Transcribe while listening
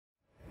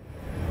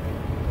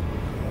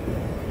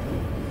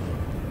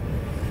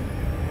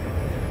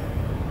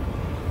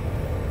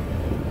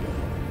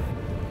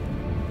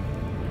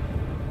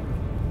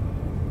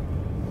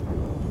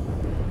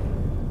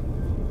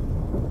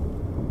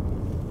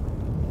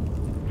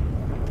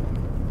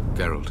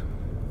Geralt.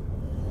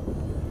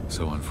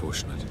 So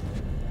unfortunate.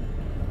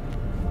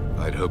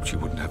 I'd hoped you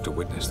wouldn't have to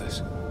witness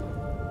this.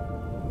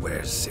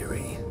 Where's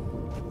Ciri?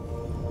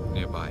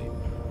 Nearby.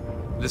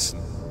 Listen.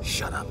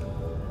 Shut up.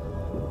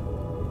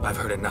 I've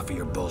heard enough of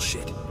your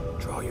bullshit.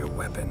 Draw your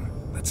weapon.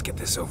 Let's get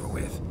this over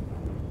with.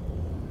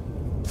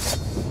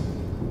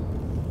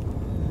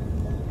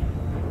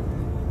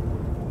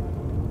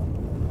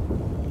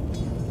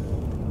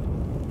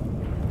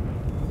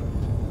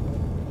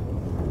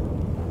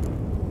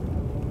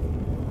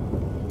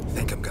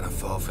 Think I'm gonna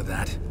fall for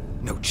that?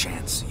 No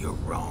chance. You're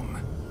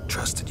wrong.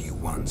 Trusted you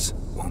once.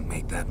 Won't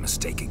make that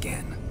mistake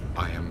again.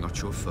 I am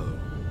not your foe.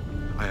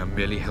 I am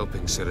merely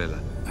helping Cirilla.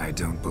 I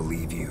don't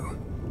believe you.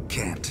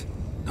 Can't.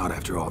 Not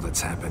after all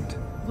that's happened.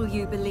 Will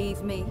you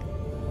believe me?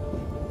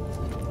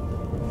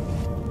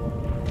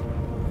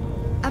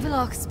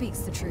 Avalok speaks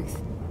the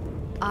truth.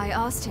 I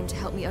asked him to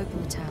help me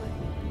open the tower,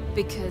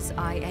 because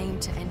I aim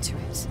to enter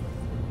it.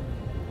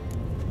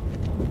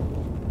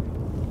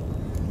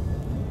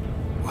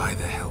 Why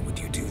the hell would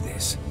you do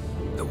this?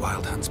 The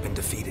Wild Hunt's been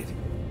defeated.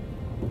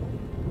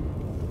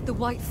 The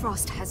White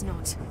Frost has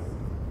not.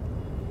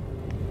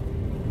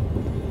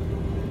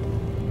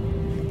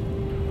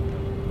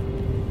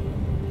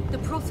 The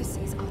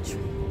prophecies are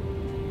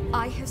true.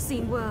 I have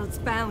seen worlds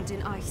bound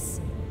in ice.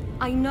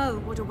 I know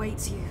what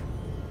awaits you.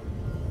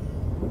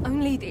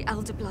 Only the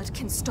Elder Blood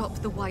can stop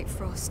the White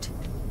Frost.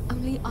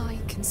 Only I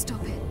can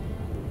stop it.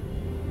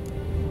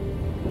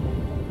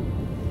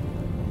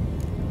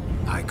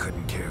 I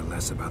couldn't care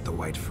less about the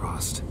White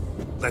Frost.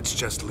 Let's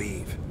just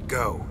leave.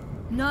 Go.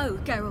 No,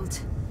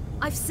 Geralt.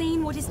 I've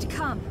seen what is to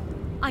come.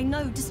 I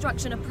know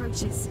destruction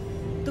approaches.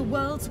 The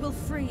worlds will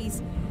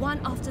freeze, one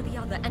after the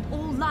other, and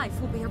all life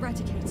will be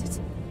eradicated.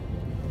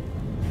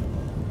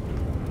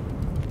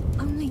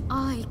 Only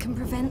I can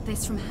prevent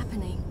this from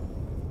happening.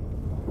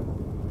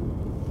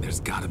 There's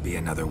gotta be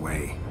another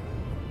way.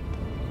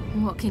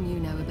 What can you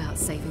know about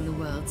saving the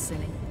world,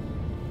 silly?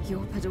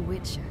 You're but a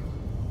witcher.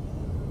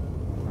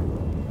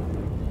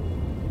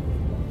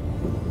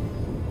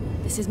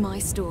 This is my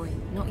story,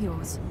 not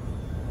yours.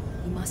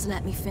 You must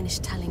let me finish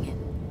telling it.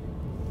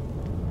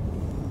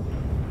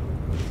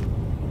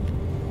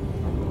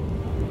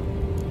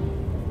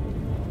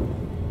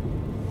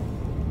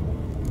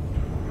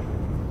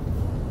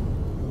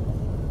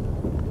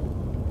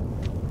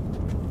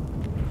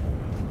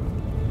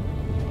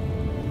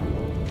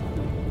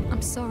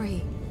 I'm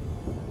sorry.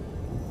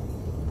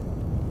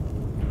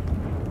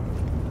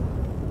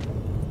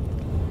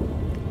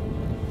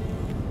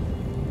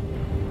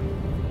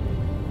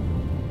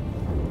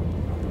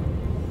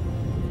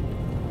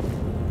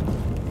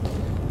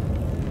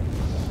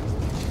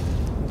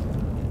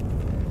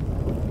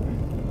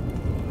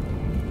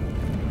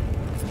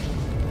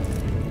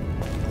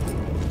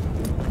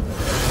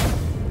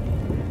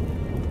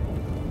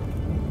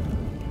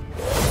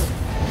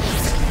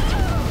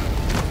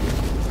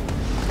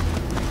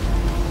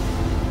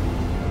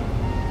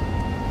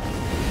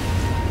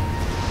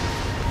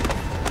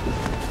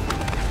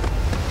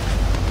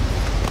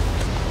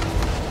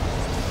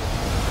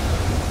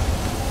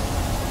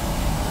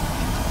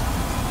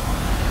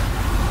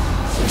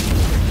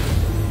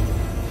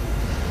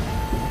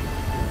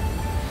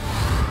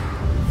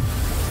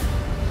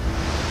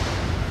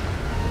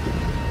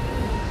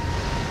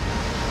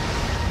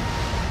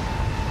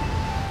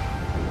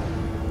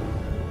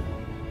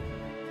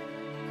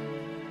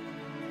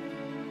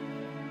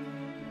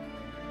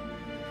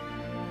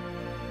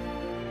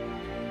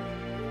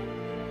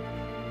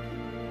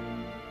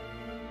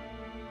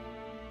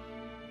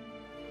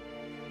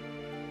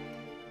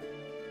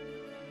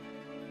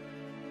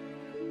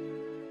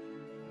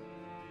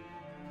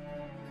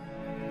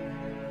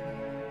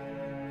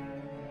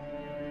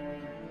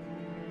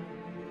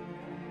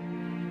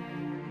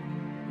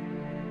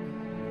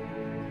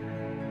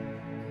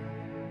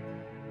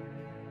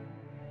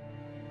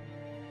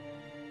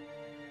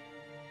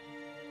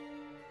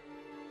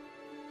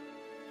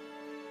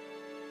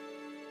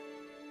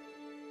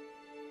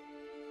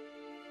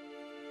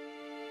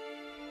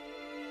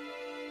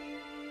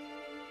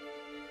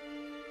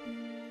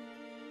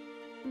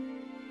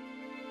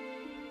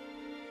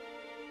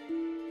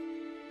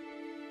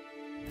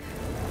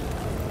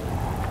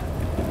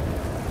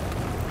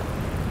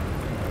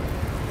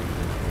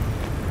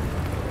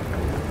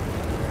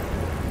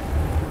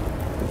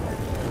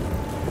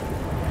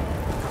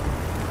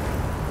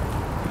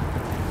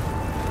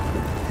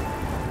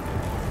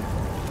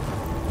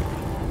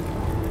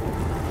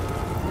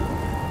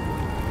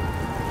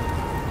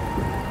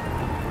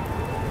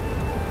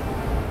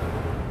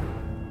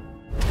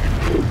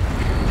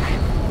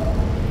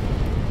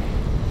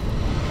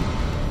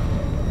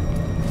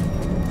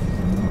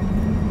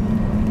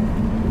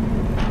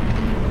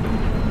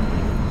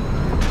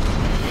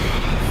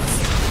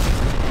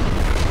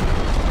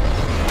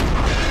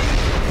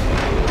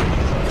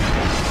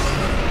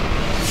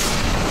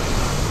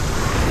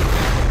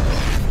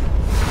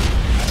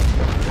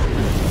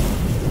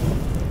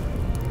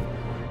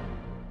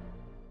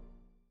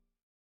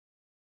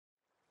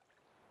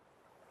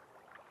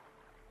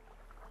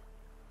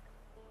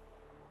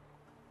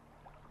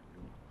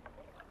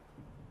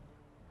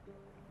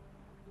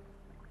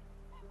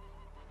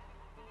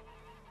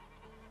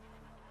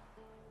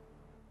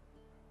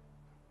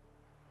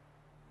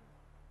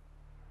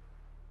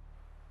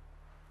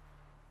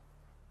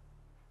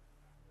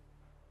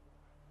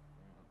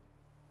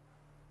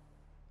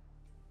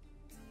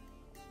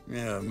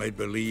 Yeah, I might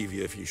believe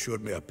you if you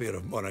showed me a pair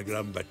of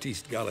monogram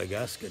Batiste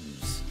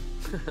Galligaskins.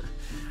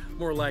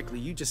 More likely,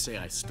 you just say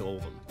I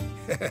stole them.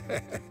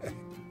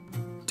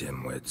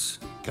 Dimwits.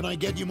 Can I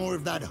get you more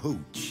of that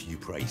hooch you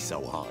praised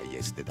so high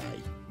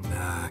yesterday?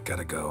 Nah,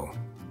 gotta go.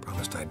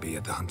 Promised I'd be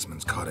at the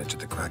huntsman's cottage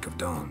at the crack of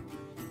dawn.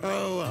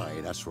 Oh,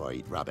 aye, that's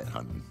right, rabbit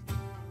hunting.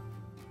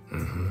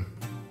 Mm-hmm.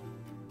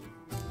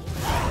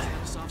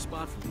 Had a soft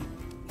spot for me.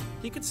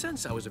 He could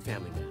sense I was a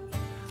family man.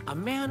 A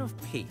man of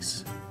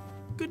peace.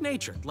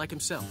 Good-natured, like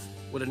himself.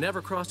 Would have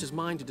never crossed his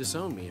mind to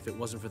disown me if it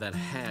wasn't for that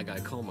hag I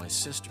call my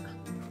sister.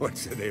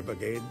 What's the name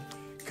again?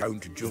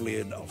 Count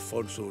Julian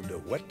Alfonso de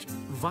Witt?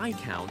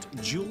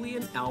 Viscount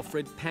Julian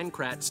Alfred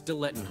Pancrat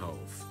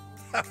Stilettenhove.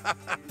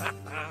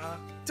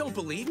 Don't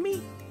believe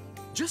me?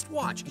 Just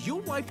watch.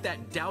 You'll wipe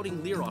that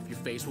doubting leer off your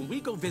face when we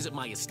go visit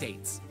my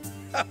estates.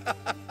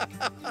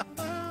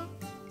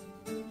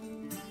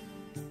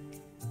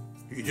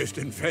 You just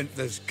invent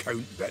this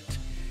count bit.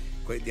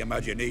 Quite the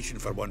imagination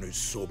for one who's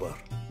sober.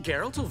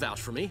 Geralt will vouch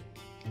for me.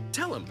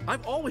 Tell him,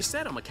 I've always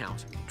said I'm a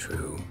count.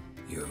 True.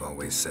 You have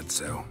always said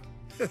so.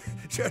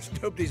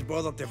 Just nobody's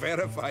bothered to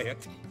verify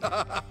it.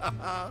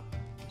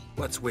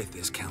 What's with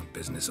this count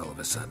business all of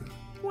a sudden?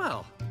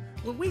 Well,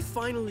 when we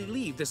finally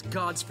leave this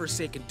God's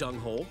forsaken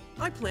dunghole,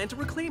 I plan to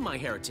reclaim my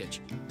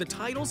heritage, the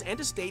titles and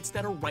estates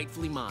that are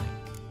rightfully mine.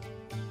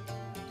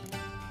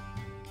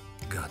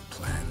 Got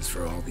plans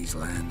for all these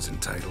lands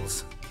and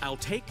titles? I'll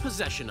take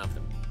possession of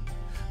them.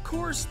 Of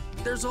course,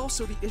 there's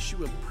also the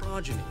issue of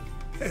progeny.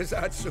 Is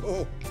that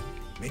so?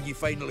 Mean you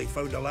finally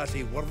found a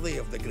lassie worthy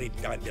of the great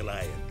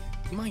dandelion?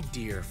 My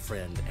dear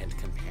friend and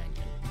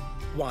companion.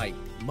 Why,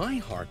 my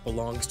heart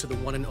belongs to the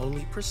one and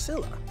only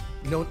Priscilla,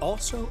 known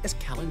also as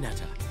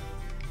Calinetta.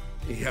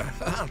 Your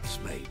heart's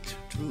mate,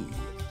 true.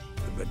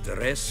 But the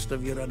rest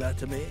of your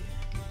anatomy?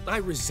 I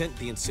resent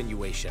the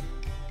insinuation,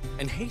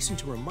 and hasten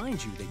to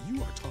remind you that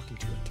you are talking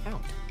to a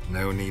count.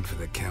 No need for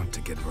the count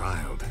to get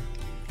riled.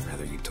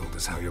 Rather, you told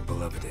us how your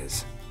beloved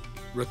is.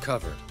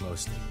 Recovered,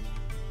 mostly.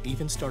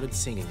 Even started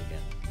singing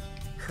again.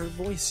 Her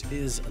voice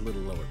is a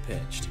little lower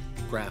pitched,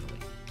 gravelly.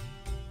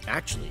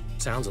 Actually,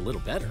 sounds a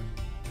little better.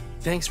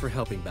 Thanks for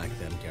helping back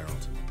then,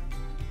 Geralt.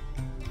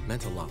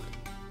 Meant a lot.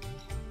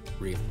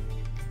 Really.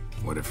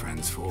 What are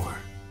friends for?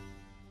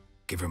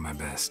 Give her my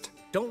best.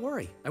 Don't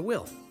worry, I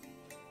will.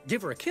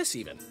 Give her a kiss,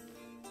 even.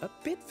 A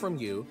bit from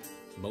you,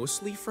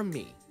 mostly from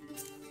me.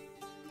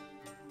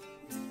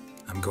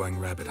 I'm going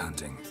rabbit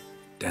hunting.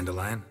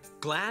 Dandelion?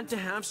 Glad to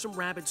have some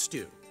rabbit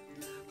stew.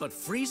 But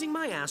freezing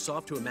my ass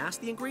off to amass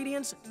the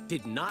ingredients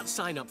did not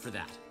sign up for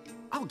that.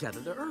 I'll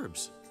gather the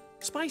herbs,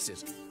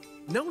 spices.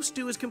 No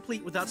stew is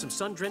complete without some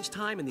sun-drenched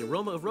thyme and the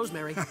aroma of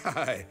rosemary.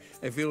 Aye,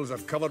 the fields are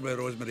covered with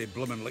rosemary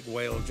blooming like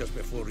wild just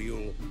before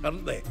Yule,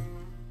 aren't they?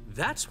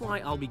 That's why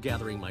I'll be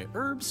gathering my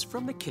herbs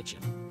from the kitchen.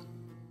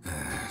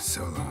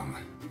 So long.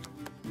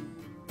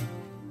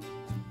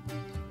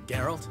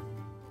 Geralt?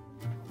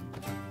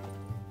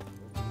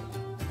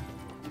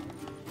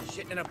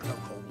 Shit in a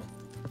blowhole.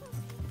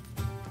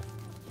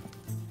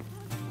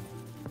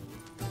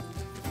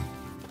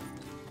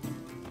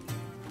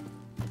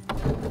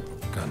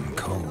 Gun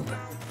cold.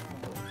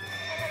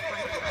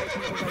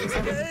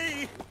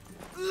 Hey!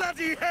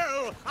 Bloody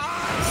hell!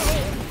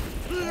 Ow!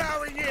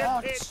 Plowing ear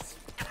pits!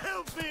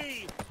 Help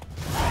me!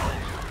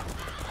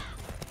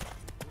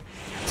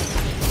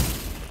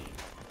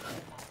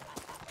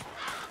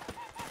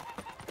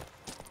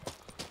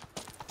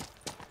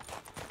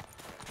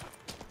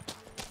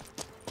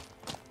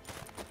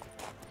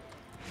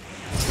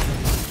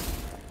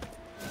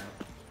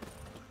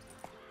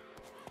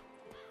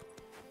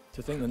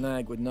 To think the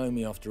nag would know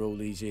me after all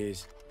these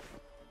years.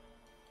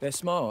 They're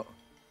smart,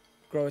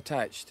 grow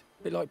attached,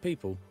 a bit like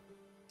people.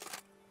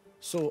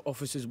 Saw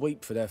officers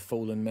weep for their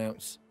fallen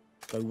mounts,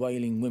 though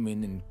wailing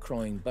women and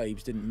crying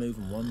babes didn't move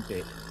them one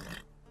bit.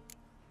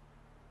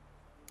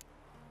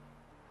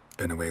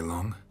 Been away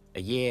long?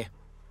 A year.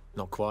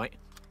 Not quite.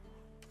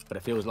 But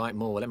it feels like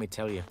more, let me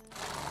tell you.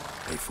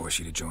 They force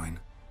you to join?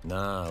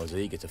 Nah, I was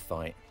eager to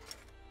fight.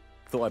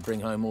 Thought I'd bring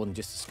home more than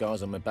just the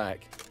scars on my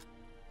back.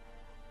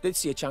 Did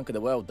see a chunk of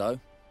the world, though.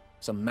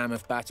 Some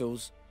mammoth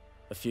battles,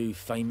 a few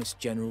famous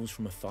generals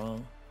from afar,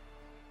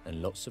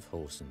 and lots of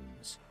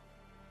horsens.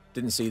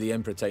 Didn't see the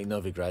Emperor take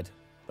Novigrad,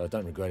 but I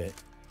don't regret it.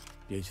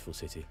 Beautiful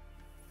city.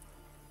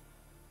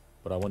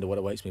 But I wonder what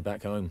awaits me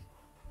back home.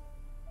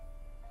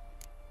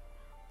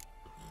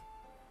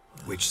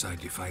 Which side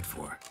do you fight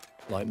for?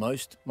 Like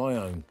most, my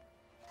own.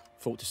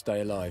 Fought to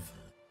stay alive.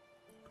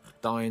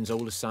 Dying's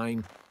all the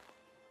same.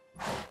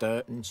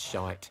 Dirt and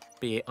shite,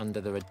 be it under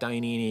the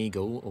Redanian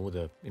eagle or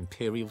the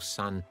Imperial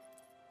sun.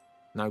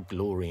 No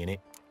glory in it.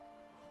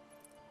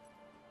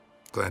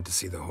 Glad to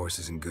see the horse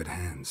is in good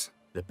hands.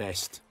 The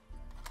best.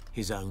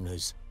 His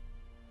owners.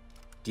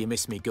 Do you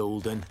miss me,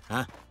 Golden,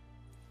 huh?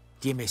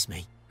 Do you miss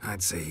me?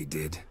 I'd say he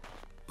did.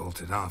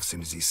 Bolted off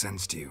soon as he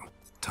sensed you.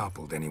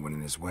 Toppled anyone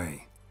in his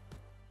way.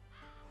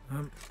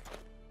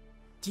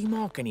 Do you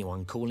mark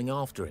anyone calling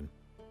after him?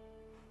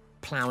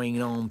 Ploughing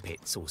in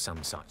armpits or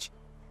some such?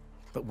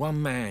 But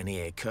one man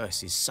here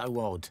curses so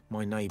odd,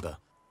 my neighbour,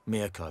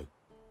 Mirko.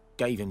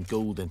 Gave him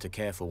Gulden to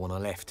care for when I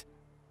left.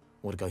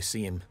 Ought to go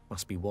see him,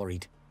 must be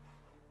worried.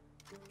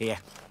 Here.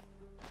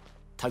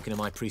 Token of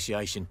my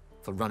appreciation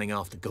for running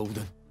after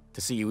Gulden,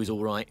 to see he was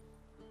all right.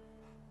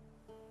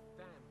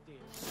 Damn dear,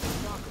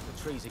 dark up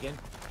the trees again.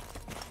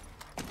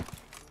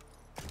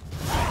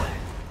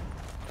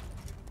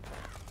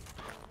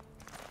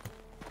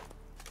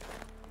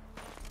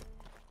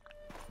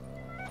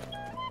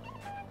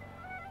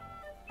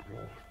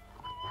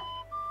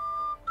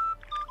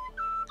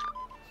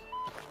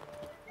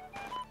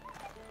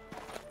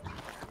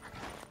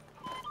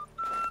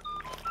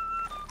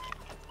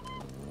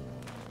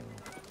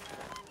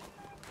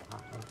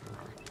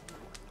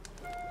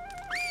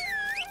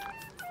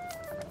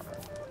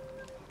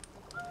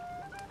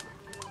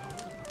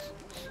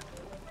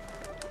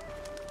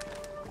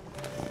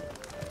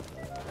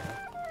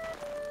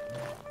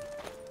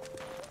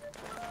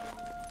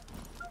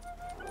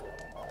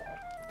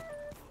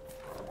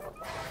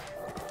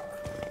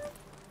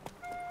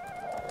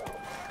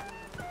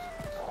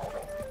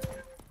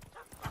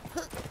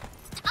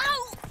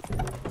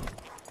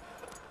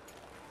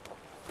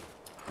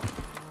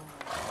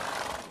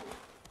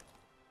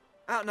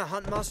 Out on a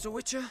hunt, Master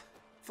Witcher?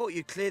 Thought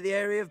you'd clear the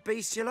area of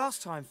beasts your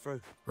last time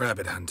through.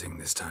 Rabbit hunting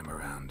this time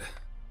around.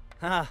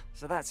 Ah,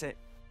 so that's it.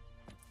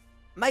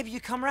 Maybe you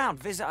come round,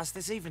 visit us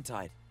this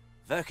eventide.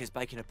 Verka's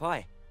baking a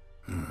pie.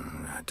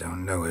 I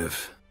don't know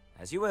if...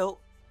 As you will.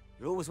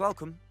 You're always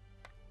welcome.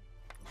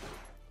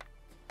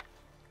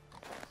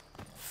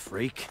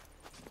 Freak.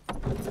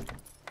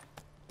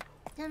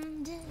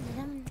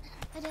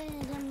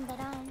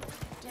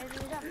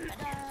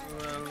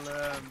 Well,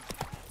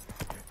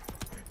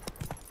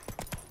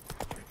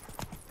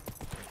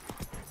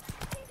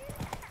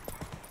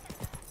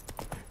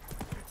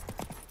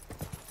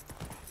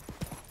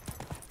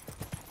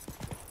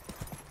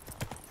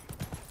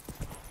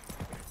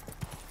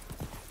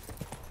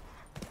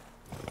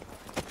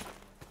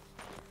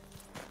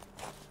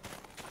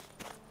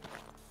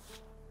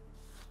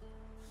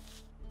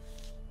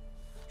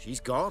 she's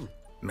gone.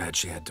 Mad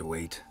she had to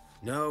wait.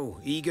 No,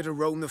 eager to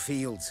roam the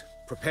fields.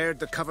 Prepared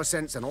the cover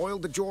scents and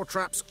oiled the jaw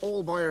traps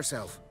all by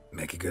herself.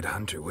 Make a good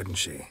hunter, wouldn't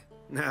she?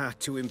 Nah,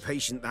 too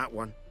impatient, that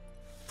one.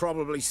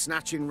 Probably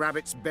snatching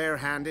rabbits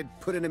barehanded,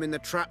 putting them in the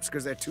traps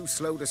because they're too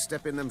slow to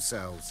step in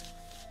themselves.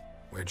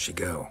 Where'd she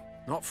go?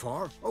 Not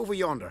far. Over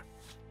yonder.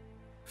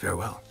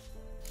 Farewell.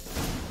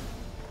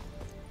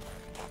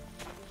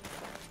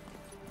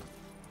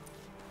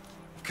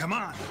 come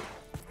on.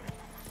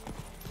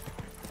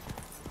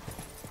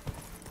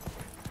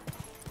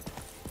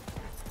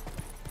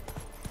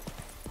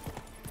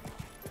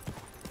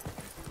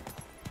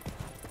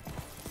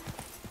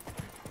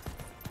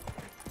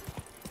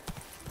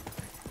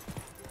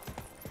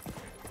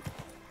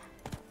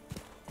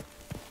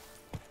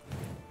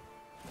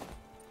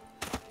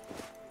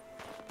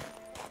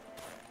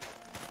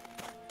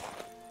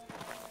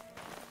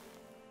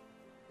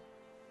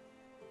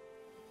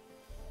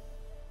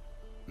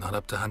 Not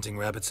up to hunting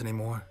rabbits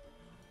anymore?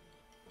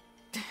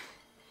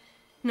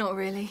 Not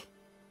really.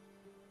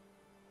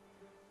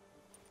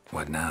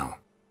 What now?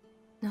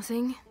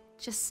 Nothing.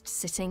 Just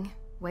sitting,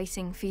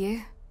 waiting for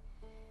you.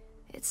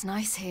 It's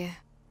nice here.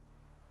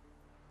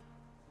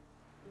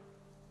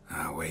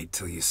 I'll wait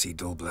till you see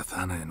Dol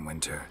Blathanna in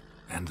winter,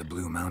 and the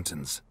Blue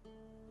Mountains.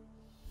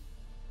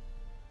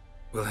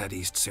 We'll head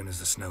east soon as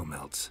the snow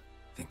melts.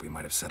 Think we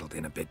might have settled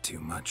in a bit too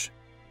much.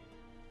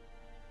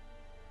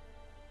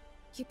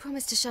 You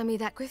promised to show me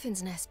that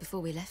griffin's nest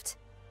before we left.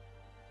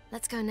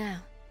 Let's go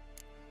now.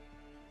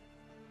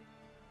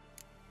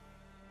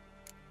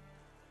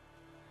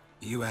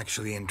 You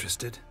actually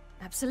interested?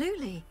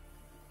 Absolutely.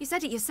 You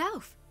said it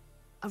yourself.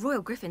 A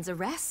royal griffin's a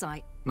rare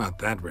sight. Not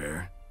that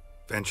rare.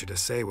 Venture to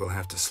say we'll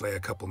have to slay a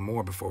couple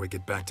more before we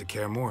get back to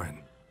Kaer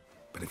Morhen.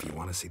 But if you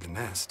want to see the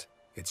nest,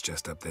 it's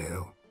just up the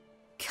hill.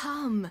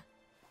 Come.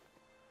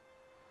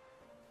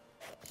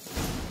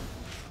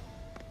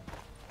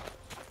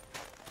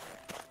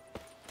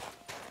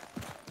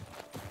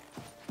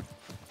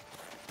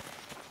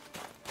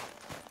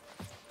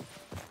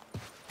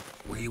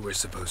 We were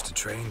supposed to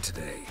train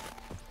today.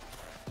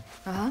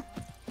 Uh-huh.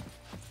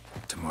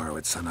 Tomorrow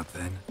at sunup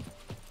then?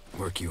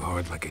 Work you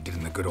hard like I did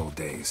in the good old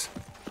days.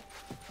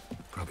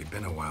 Probably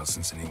been a while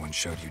since anyone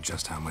showed you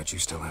just how much you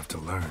still have to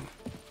learn.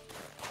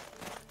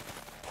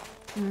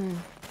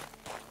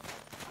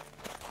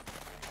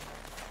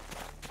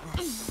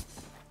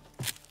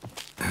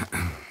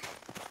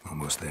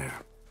 Almost there.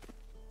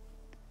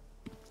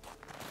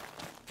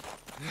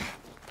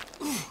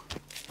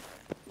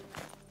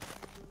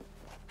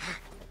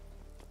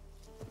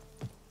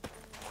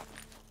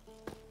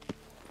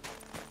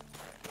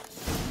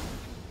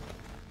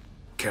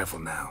 Careful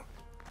now.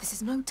 This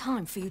is no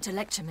time for you to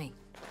lecture me.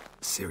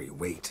 Ciri,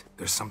 wait.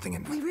 There's something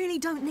in... We really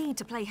don't need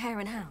to play hare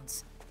and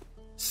hounds.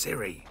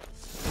 Ciri!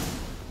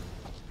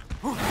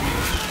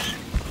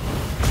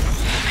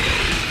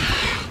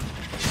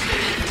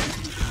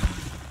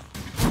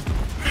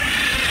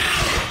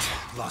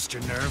 Lost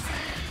your nerve?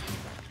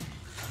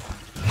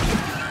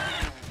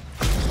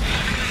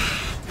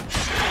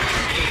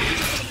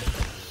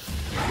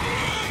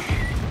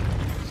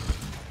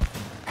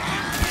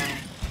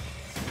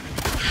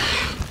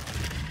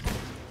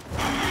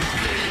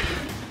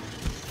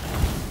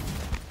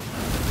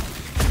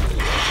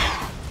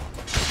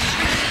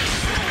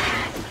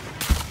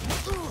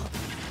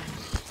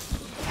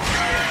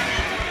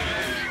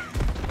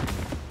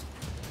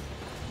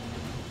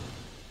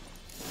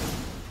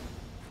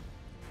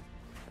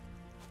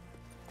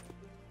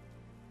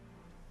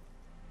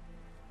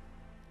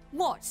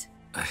 What?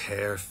 A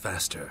hair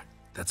faster.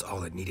 That's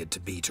all it needed to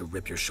be to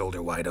rip your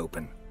shoulder wide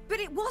open. But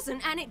it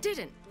wasn't, and it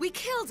didn't. We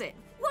killed it.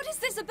 What is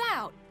this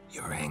about?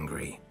 You're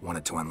angry,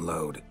 wanted to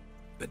unload.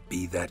 But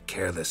be that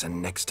careless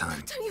and next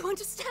time... Don't you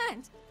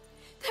understand?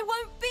 There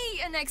won't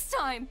be a next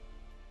time.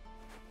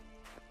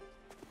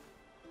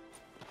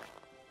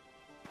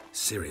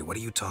 Ciri, what are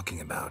you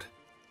talking about?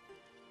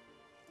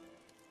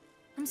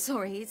 I'm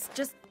sorry,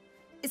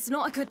 it's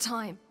not a good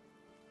time.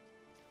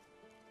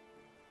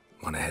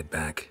 Want to head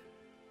back?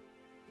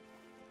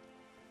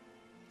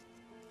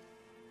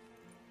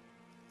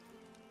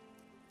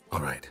 All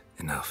right,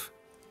 enough.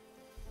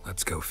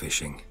 Let's go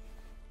fishing.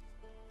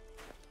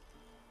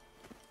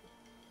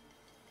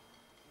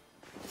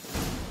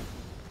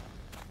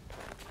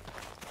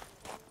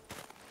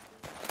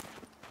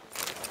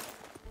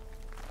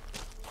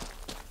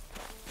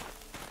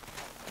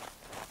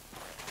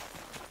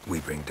 We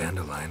bring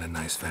Dandelion a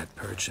nice fat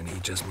perch, and he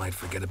just might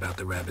forget about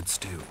the rabbit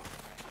stew.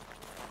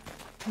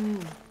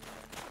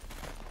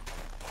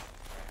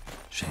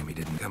 Shame he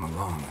didn't come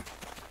along.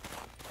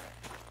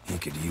 He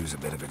could use a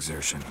bit of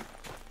exertion.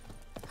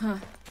 Huh.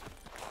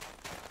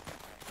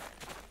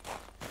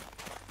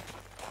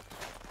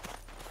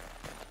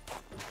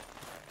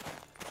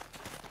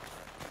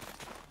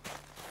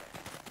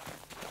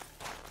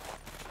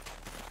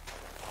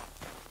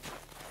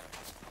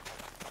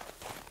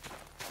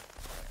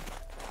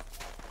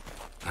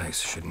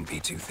 Ice shouldn't be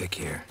too thick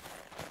here.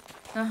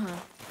 Uh-huh.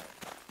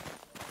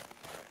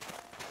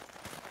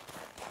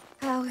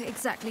 How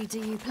exactly do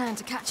you plan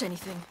to catch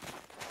anything?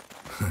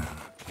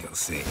 You'll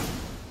see.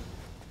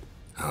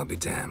 I'll be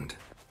damned.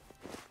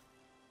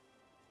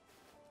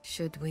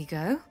 Should we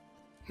go?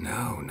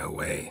 No, no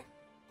way.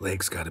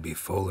 Lake's gotta be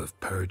full of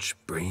perch,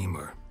 bream,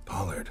 or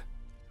pollard.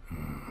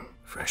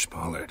 Fresh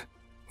pollard.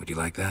 Would you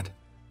like that?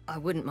 I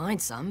wouldn't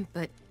mind some,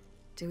 but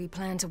do we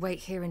plan to wait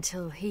here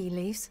until he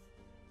leaves?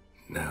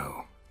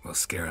 No, we'll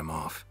scare him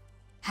off.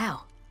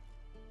 How?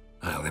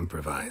 I'll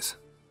improvise.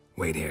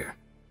 Wait here.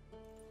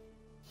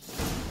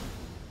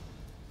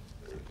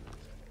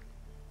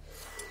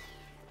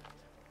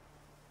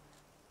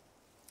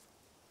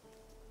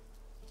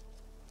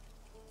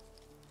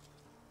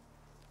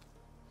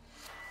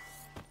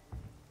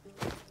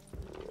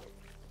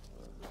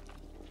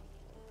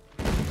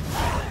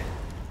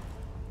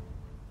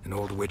 An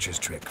old witch's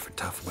trick for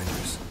tough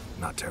winters.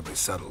 Not terribly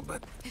subtle,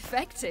 but...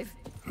 Effective.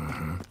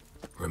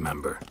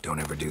 Remember, don't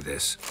ever do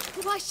this.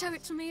 Why show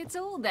it to me at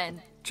all,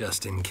 then?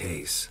 Just in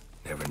case.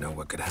 Never know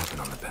what could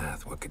happen on the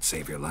path, what could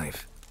save your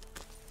life.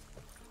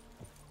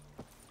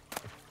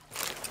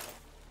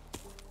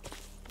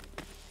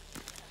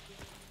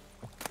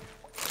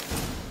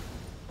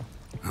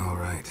 All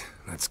right,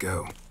 let's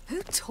go.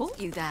 Who taught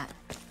you that?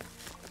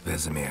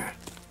 Vesemir.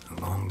 A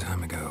long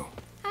time ago.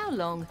 How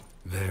long?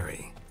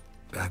 Very.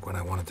 Back when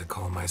I wanted to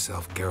call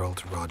myself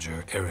Geralt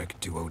Roger Eric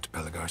Duote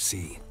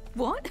Bellegarcie.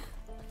 What?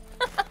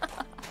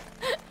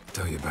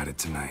 Tell you about it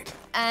tonight.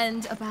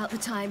 And about the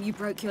time you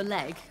broke your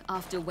leg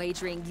after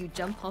wagering you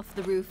jump off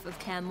the roof of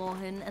Kaer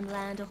Morhen and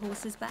land a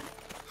horse's back?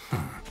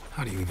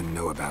 How do you even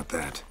know about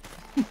that?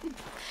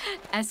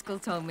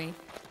 Eskel told me.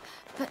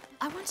 But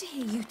I want to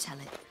hear you tell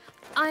it.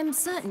 I'm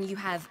certain you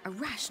have a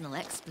rational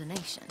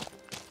explanation.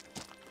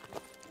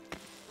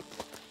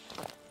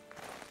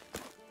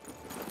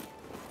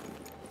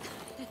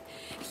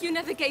 You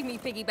never gave me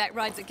piggyback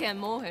rides at Kaer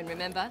Morhen,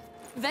 remember?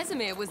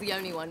 Vesemir was the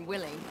only one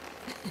willing.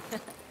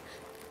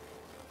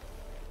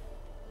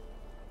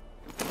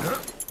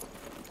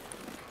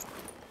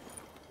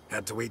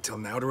 Had to wait till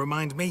now to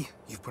remind me?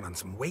 You've put on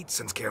some weight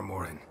since Kaer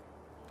Morhen.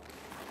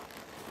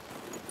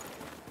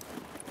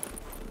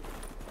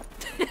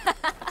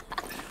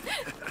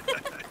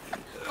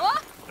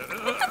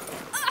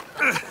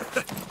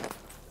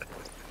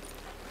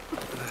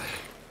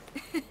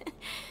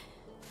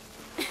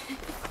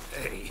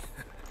 Hey.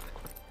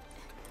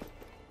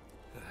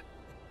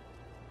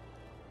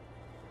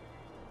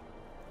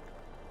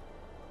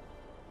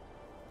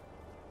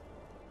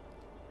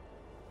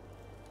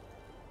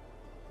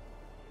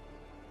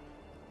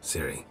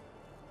 Ciri.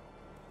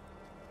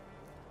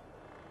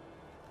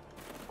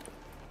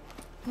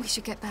 We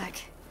should get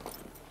back.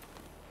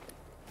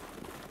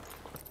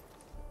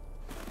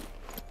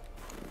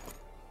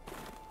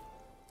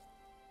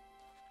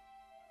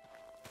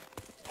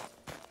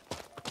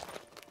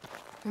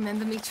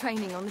 Remember me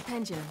training on the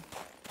pendulum?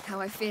 How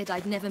I feared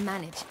I'd never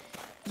manage.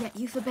 Yet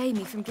you forbade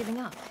me from giving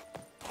up.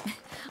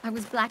 I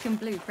was black and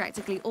blue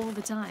practically all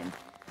the time.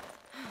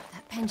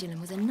 That pendulum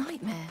was a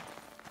nightmare.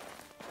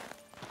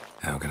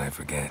 How can I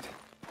forget?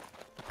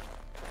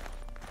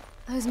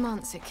 Those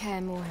months at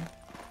Kaer Morhen,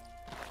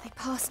 they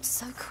passed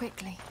so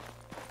quickly.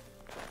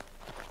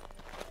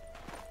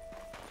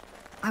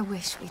 I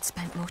wish we'd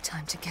spent more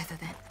time together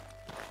then.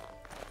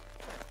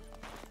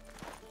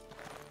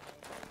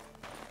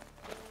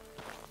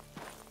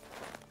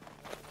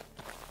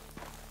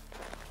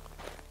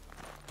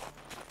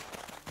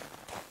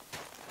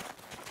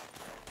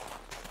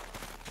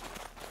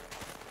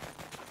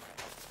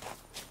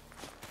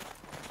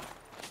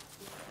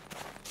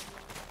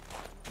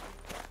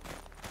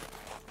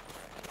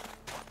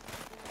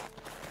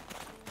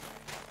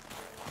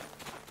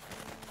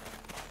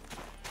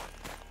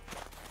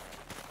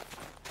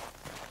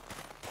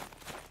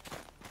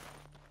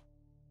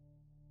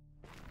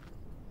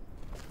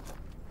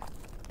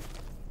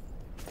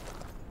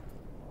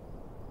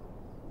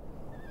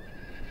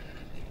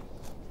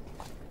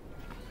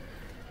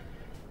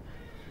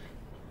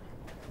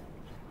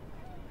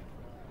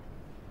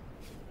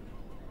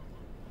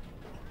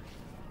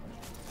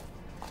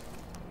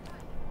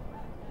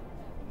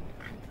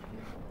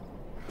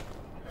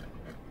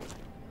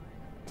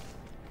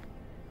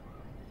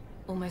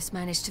 Almost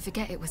managed to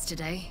forget it was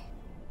today.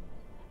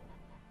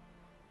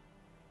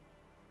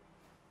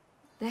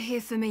 They're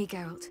here for me,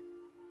 Geralt.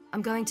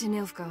 I'm going to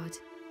Nilfgaard,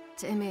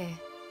 to Emir.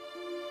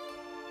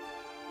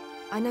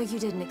 I know you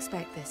didn't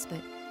expect this, but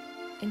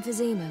in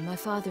Vizima, my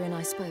father and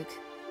I spoke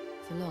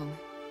for long.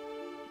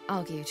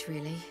 Argued,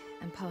 really,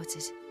 and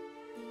parted.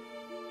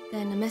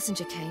 Then a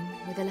messenger came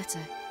with a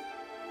letter.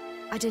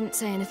 I didn't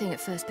say anything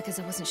at first because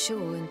I wasn't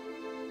sure, and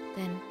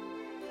then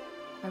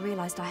I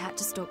realized I had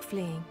to stop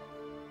fleeing.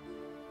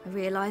 I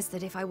realized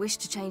that if I wish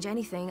to change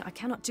anything, I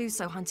cannot do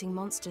so hunting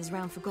monsters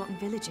round forgotten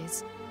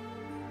villages.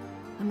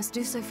 I must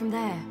do so from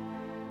there,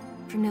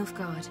 from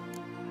Nilfgaard.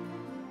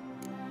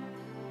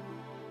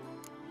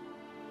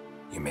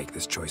 You make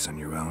this choice on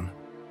your own?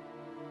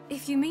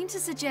 If you mean to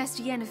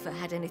suggest Yennefer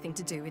had anything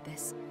to do with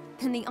this,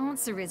 then the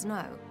answer is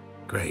no.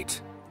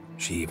 Great.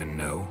 She even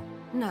know?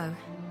 No.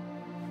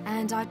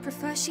 And I'd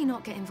prefer she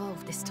not get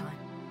involved this time.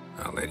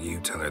 I'll let you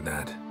tell her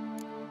that.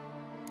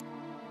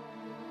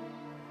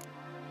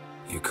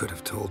 You could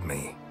have told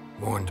me,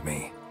 warned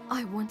me.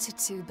 I wanted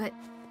to, but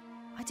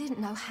I didn't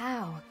know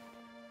how.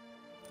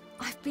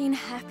 I've been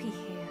happy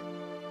here.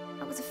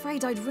 I was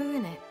afraid I'd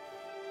ruin it.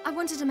 I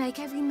wanted to make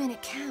every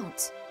minute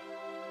count.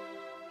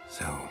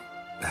 So,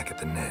 back at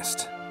the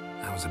nest,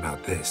 that was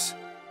about this.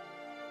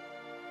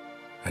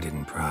 I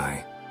didn't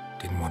pry.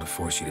 Didn't want to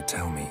force you to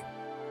tell me.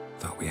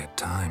 Thought we had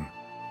time.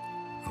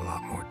 A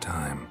lot more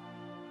time.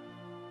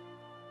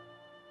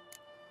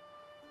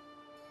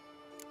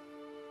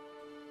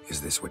 Is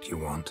this what you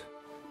want?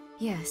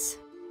 Yes.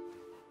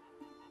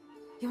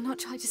 You'll not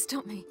try to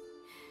stop me.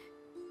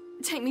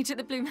 Take me to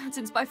the Blue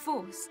Mountains by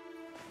force.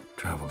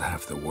 Traveled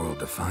half the world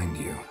to find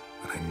you,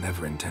 but I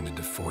never intended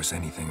to force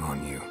anything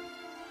on you.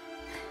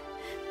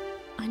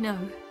 I know.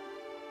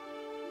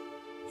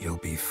 You'll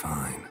be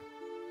fine.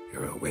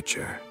 You're a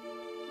Witcher.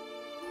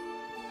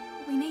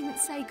 We needn't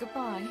say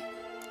goodbye.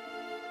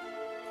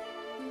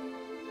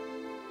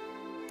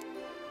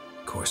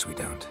 Of course we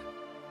don't.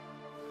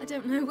 I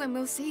don't know when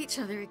we'll see each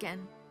other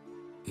again.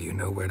 You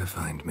know where to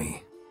find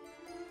me.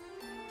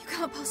 You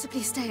can't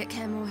possibly stay at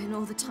Kaer Morhen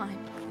all the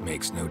time.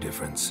 Makes no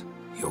difference.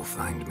 You'll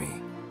find me.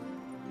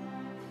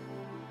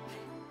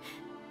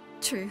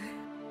 True.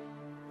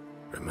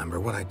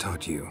 Remember what I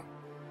taught you.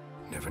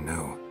 Never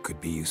know,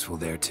 could be useful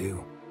there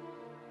too.